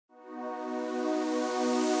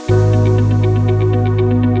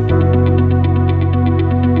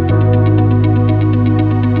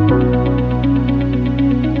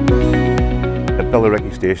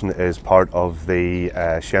station is part of the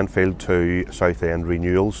Shenfield to Southend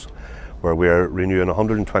Renewals, where we're renewing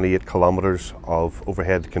 128 kilometres of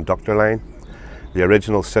overhead conductor line. The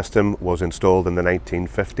original system was installed in the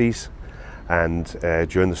 1950s, and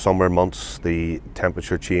during the summer months the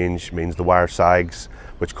temperature change means the wire sags,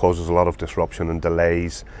 which causes a lot of disruption and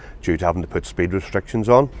delays due to having to put speed restrictions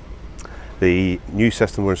on. The new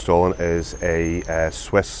system we're installing is a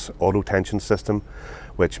Swiss auto tension system,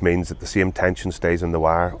 which means that the same tension stays in the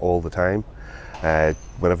wire all the time.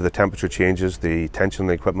 Whenever the temperature changes, the tension in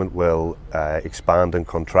the equipment will expand and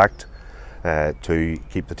contract to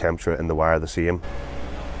keep the temperature in the wire the same.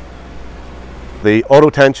 The auto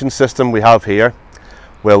tension system we have here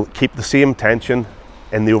will keep the same tension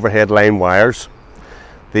in the overhead line wires.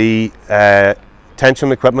 The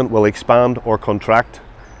tension equipment will expand or contract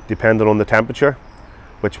depending on the temperature,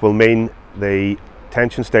 which will mean the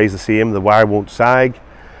tension stays the same, the wire won't sag,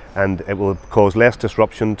 and it will cause less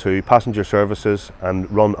disruption to passenger services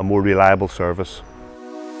and run a more reliable service.